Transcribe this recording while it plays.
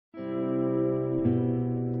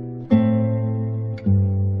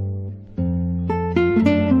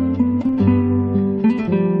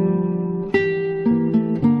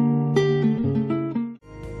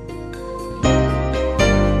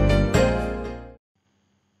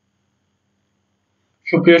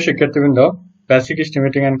সুপ্রিয় শিক্ষার্থীবৃন্দ, basic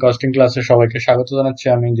estimating and costing ক্লাসে সবাইকে স্বাগত জানাচ্ছি।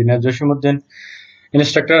 আমি engineer Jasimuddin,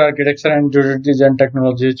 instructor architecture end design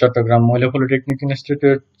technology, Chittagong মহিলা পলিটেকনিক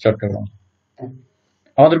ইনস্টিটিউট, চট্টগ্রাম।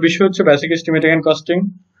 আমাদের বিষয় হচ্ছে বেসিক এস্টিমেটিং এন্ড কস্টিং,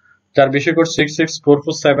 যার বিষয় কোড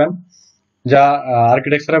 66447, যা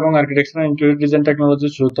আর্কিটেকচার এবং আর্কিটেকচার এন্ড ডিজাইন টেকনোলজি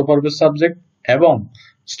চতুর্থ পর্বের সাবজেক্ট, এবং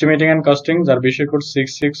এস্টিমেটিং এন্ড কস্টিং, যার বিষয় কোড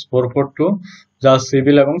 66442, যা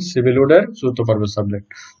সিভিল এবং সিভিল উডের চতুর্থ পর্বের সাবজেক্ট।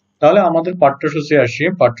 তাহলে আমাদের পাঠ্যসূচি আসি।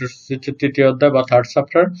 পাঠ্যসূচি হচ্ছে তৃতীয় অধ্যায় বা থার্ড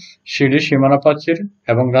চ্যাপ্টার, সিঁড়ি, সীমানা প্রাচীর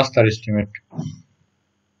এবং রাস্তার এস্টিমেট।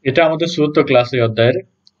 এটা আমাদের চতুর্থ ক্লাস এই অধ্যায়ের।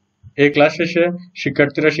 এই ক্লাস শেষে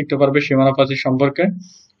শিক্ষার্থীরা শিখতে পারবে সীমানা প্রাচীর সম্পর্কে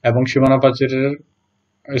এবং সীমানা প্রাচীরের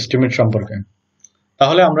এস্টিমেট সম্পর্কে।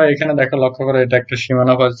 তাহলে আমরা এখানে লক্ষ্য করে, এটা একটা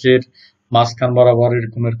সীমানা প্রাচীর, মাঝখান বরাবর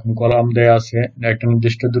এরকম এরকম কলাম দেয়া আছে, একটা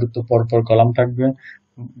নির্দিষ্ট দূরত্ব পরপর কলাম থাকবে।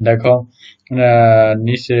 দেখো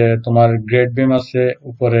নিচে তোমার গ্রেড বিম আছে,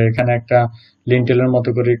 উপরে এখানে একটা লিন্টেলের মতো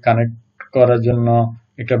করে কানেক্ট করার জন্য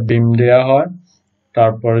একটা বিম দেয়া হয়।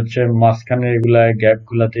 তারপর হচ্ছে মাঝখানে এগুলা গ্যাপ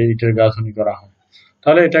গুলাতে ইটের গাঁথনি করা হয়।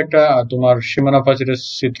 তাহলে এটা একটা তোমার সীমানা প্রাচীরের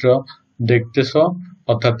চিত্র দেখতেছো,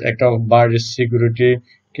 অর্থাৎ একটা বাইরের সিকিউরিটি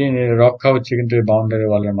রক্ষা হচ্ছে কিন্তু এই বাউন্ডারি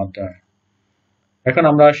ওয়ালের মাধ্যমে। এখন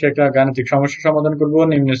আমরা আসি একটা গাণিতিক সমস্যা সমাধান করব।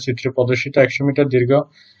 নিম্নের চিত্রে প্রদর্শিত 100 মিটার দীর্ঘ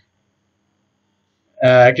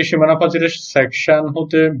একটি সীমানা প্রাচীরের সেকশন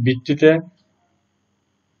হতে ভিত্তিতে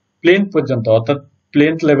প্লেন পর্যন্ত, অর্থাৎ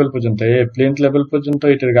প্লেন লেভেল পর্যন্ত, এই প্লেন লেভেল পর্যন্ত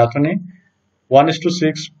এটার গাঁথনি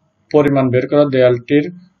 1:6 পরিমাণ বের করা। দেয়ালটির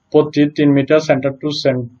প্রতি 3 মিটার সেন্টার টু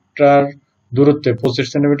সেন্টার দূরত্বে 25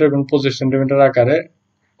 সেন্টিমিটার এবং 25 সেন্টিমিটার আকারে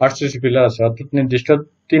আরসিসি পিলার আছে, অর্থাৎ নির্দিষ্ট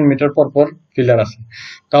 3 মিটার পর পর পিলার আছে।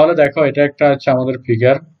 তাহলে দেখো, এটা একটা হচ্ছে আমাদের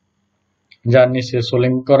ফিগার, যার নিচে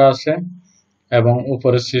সোলিং করা আছে এবং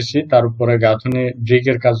উপরে সিসি, তার উপরে গাঁথনি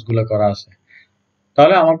ব্রিকের কাজগুলো করা আছে।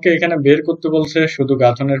 তাহলে আমাকে এখানে বের করতে বলছে শুধু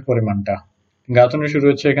গাঁথনের পরিমাণটা। গাঁথনি শুরু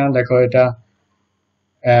হচ্ছে এখানে, দেখো এটা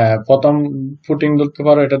প্রথম ফুটিং ধরতে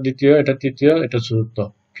পারো, এটা দ্বিতীয়, এটা তৃতীয়, এটা চতুর্থ,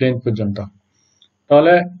 প্লেন পর্যন্ত।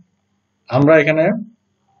 তাহলে আমরা এখানে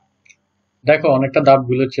দেখো অনেকটা ধাপ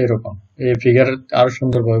গুলো হচ্ছে এরকম, এই ফিগার আরো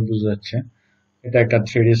সুন্দরভাবে বোঝা যাচ্ছে। এটা একটা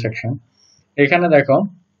 3D সেকশন। এখানে দেখো,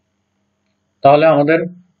 তাহলে আমাদের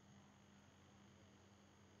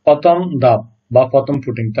প্রথম ধাপ বা প্রথম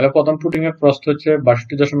ফুটিং, তাহলে প্রথম ফুটিং এর প্রস্থ হচ্ছে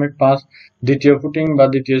 62.5, দ্বিতীয় ফুটিং বা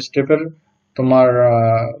দ্বিতীয় স্টেপের তোমার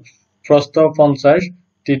প্রস্থ 50,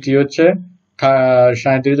 তৃতীয় হচ্ছে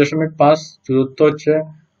 37.5, চতুর্থ হচ্ছে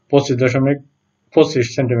 25.25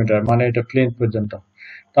 সেন্টিমিটার, মানে এটা প্লেন পর্যন্ত।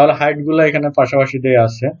 তাহলে হাইট গুলা এখানে পাশাপাশি দেয়া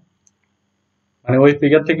আছে, মানে ওই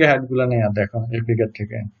ফিগার থেকে হাইট গুলা নেয়া, দেখো এই ফিগার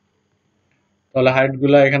থেকে। তাহলে হাইট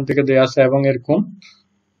গুলা এখান থেকে দেয়া আছে এবং এরকম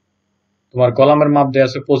তোমার কলামের মাপ দেয়া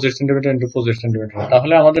আছে 25 সেন্টিমিটার ইন্টু 25 সেন্টিমিটার।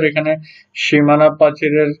 তাহলে আমাদের এখানে সীমানা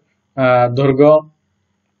প্রাচীরের দৈর্ঘ্য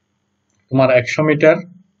তোমার 100 মিটার।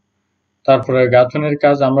 তারপরে গাঁথনির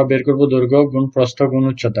কাজ আমরা বের করব দৈর্ঘ্য গুণ প্রস্থ গুণ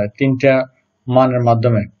উচ্চতা, তিনটা মানের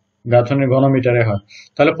মাধ্যমে। গাঁথনি ঘনমিটারে হয়।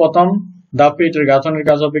 তাহলে প্রথম ধাপে এটার গাঁথনির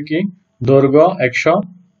কাজ হবে কি, দৈর্ঘ্য 100,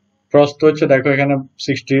 প্রস্থ হচ্ছে দেখো এখানে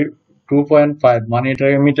 62.5, মানে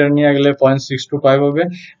এটাকে মিটার নিয়ে গেলে 0.625 হবে,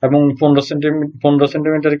 এবং 15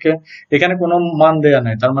 সেন্টিমিটারকে এখানে কোনো মান দেয়া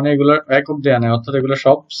নাই, তার মানে এগুলো একক দেয়া নাই, অর্থাৎ এগুলো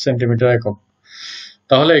সব সেন্টিমিটার একক।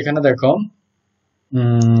 তাহলে এখানে দেখো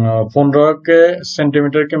 15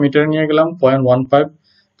 সেন্টিমিটারকে মিটার নিয়ে গেলাম 0.15।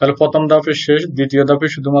 তাহলে প্রথম ধাপে শেষ। দ্বিতীয় ধাপে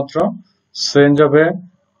শুধুমাত্র চেঞ্জ হবে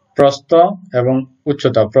প্রস্থ এবং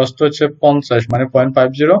উচ্চতা। প্রস্থ হচ্ছে 50, মানে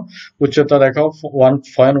 0.50, উচ্চতা দেখো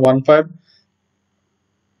 1.15।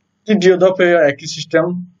 তৃতীয় ধাপে একই সিস্টেম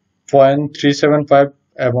 0.375,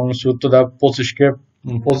 এবং চতুর্থ ধাপ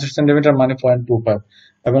 25 সেন্টিমিটার, মানে 0.25,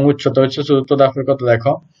 এবং উচ্চতা হচ্ছে চতুর্থ ধাপের কত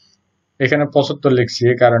দেখো এখানে 75 লিখছি,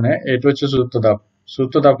 এই কারণে এটা হচ্ছে চতুর্থ ধাপ।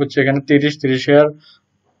 চতুর্থ ধাপ হচ্ছে এখানে 30 আর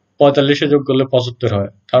 45 যোগ করলে 75 হয়,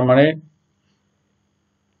 তার মানে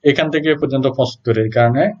এখান থেকে এ পর্যন্ত 75, এই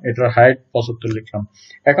কারণে এটার হাইট 75 লিখলাম।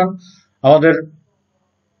 এখন আমাদের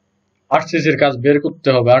আরসিসির কাজ বের করতে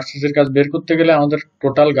হবে। আরসিসির কাজ বের করতে গেলে আমাদের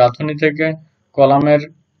টোটাল গাঁথনি থেকে কলামের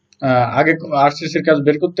আগে আরসিসির কাজ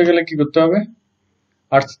বের করতে গেলে কি করতে হবে,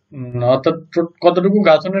 অর্থাৎ কতটুকু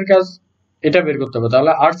গাঁথনির কাজ এটা বের করতে হবে।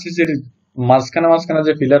 তাহলে আরসিসির মাঝখানে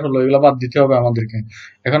যে পিলার হলো, এগুলো বাদ দিতে হবে আমাদেরকে।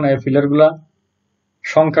 এখন এই পিলার গুলা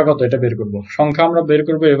সংখ্যা কত এটা বের করব। সংখ্যা আমরা বের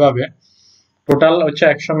করবো এভাবে, টোটাল হচ্ছে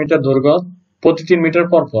 100 মিটার দৈর্ঘ্য, প্রতি 3 মিটার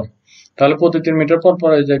পর পর। তাহলে প্রতি 3 মিটার পর পর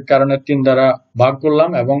এই যে কারণে 3 দ্বারা ভাগ করলাম,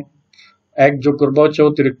 এবং 1 যোগ করবো হচ্ছে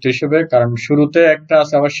অতিরিক্ত হিসেবে, কারণ শুরুতে একটা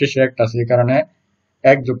আছে আবার শেষে একটা আছে, এই কারণে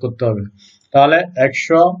 1 যোগ করতে হবে। তাহলে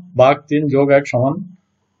 100/3 যোগ 1 সমান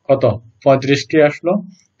কত, 35টি আসলো।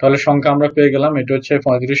 তাহলে সংখ্যা আমরা পেয়ে গেলাম, এটা হচ্ছে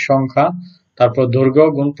 35 সংখ্যা। তারপর দৈর্ঘ্য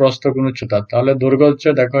গুণ প্রস্থ গুণ উচ্চতা। তাহলে দৈর্ঘ্য হচ্ছে,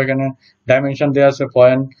 দেখো এখানে ডাইমেনশন দেওয়া আছে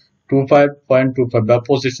 0.25 বা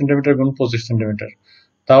 25 সেন্টিমিটার গুণ 25 সেন্টিমিটার।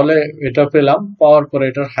 তাহলে এটা পেলাম, পাওয়ার পরে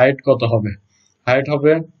এটার হাইট কত হবে? হাইট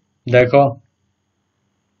হবে, দেখো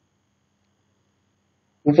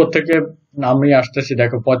উপর থেকে আমি আসতেছি,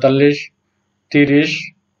 দেখো 45, 30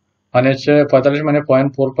 মানে হচ্ছে 45 মানে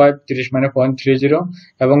 0.45, 30 মানে 0.30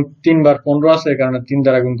 এবং 3 বার 15 আছে, এই কারণে 3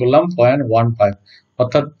 দ্বারা গুণ করলাম 0.15।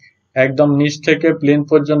 অর্থাৎ একদম নিচ থেকে প্লেন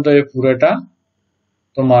পর্যন্ত এই পুরোটা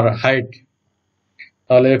তোমার হাইট।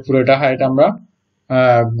 তাহলে এই পুরোটা হাইট আমরা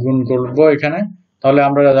গুণ করব এখানে, তাহলে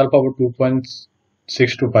আমরা রেজাল্ট পাবো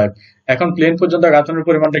 2.625। এখন প্লেন পর্যন্ত গাঁথনির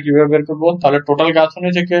পরিমাণটা কিভাবে বের করবো? তাহলে টোটাল গাঁথনি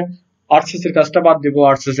থেকে আরসিসির কাজটা বাদ দিব।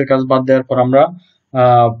 আরসিসির কাজ বাদ দেওয়ার পর আমরা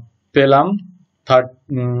পেলাম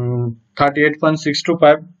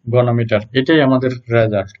 38.625 ঘনমিটার। এটাই আমাদের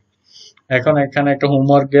রেজাল্ট। এখন এখানে একটা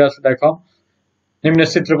হোমওয়ার্ক দেওয়া আছে, দেখো নিম্নের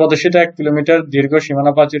চিত্রে প্রদর্শিত 1 কিলোমিটার দীর্ঘ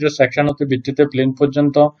সীমানা প্রাচীরের সেকশন হতে ভিত্তিতে প্লেন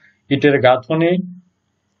পর্যন্ত ইটের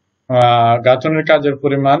গাঁথনির কাজের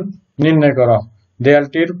পরিমাণ নির্ণয় করা।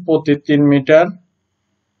 দেয়ালটির প্রতি 3 মিটার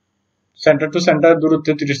সেন্টার টু সেন্টার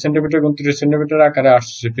দূরত্বে 30 সেন্টিমিটার গুণ 30 সেন্টিমিটার আকারে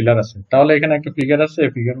আরসিসি পিলার আছে। তাহলে এখানে একটা ফিগার আছে,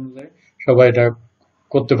 এই ফিগার অনুযায়ী সবাই এটা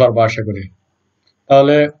করতে পারবো আশা করি।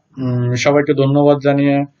 তাহলে সবাইকে ধন্যবাদ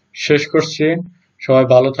জানিয়ে শেষ করছি। সবাই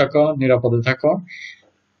ভালো থাকো, নিরাপদে থাকো।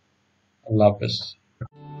 আল্লাহ হাফেজ।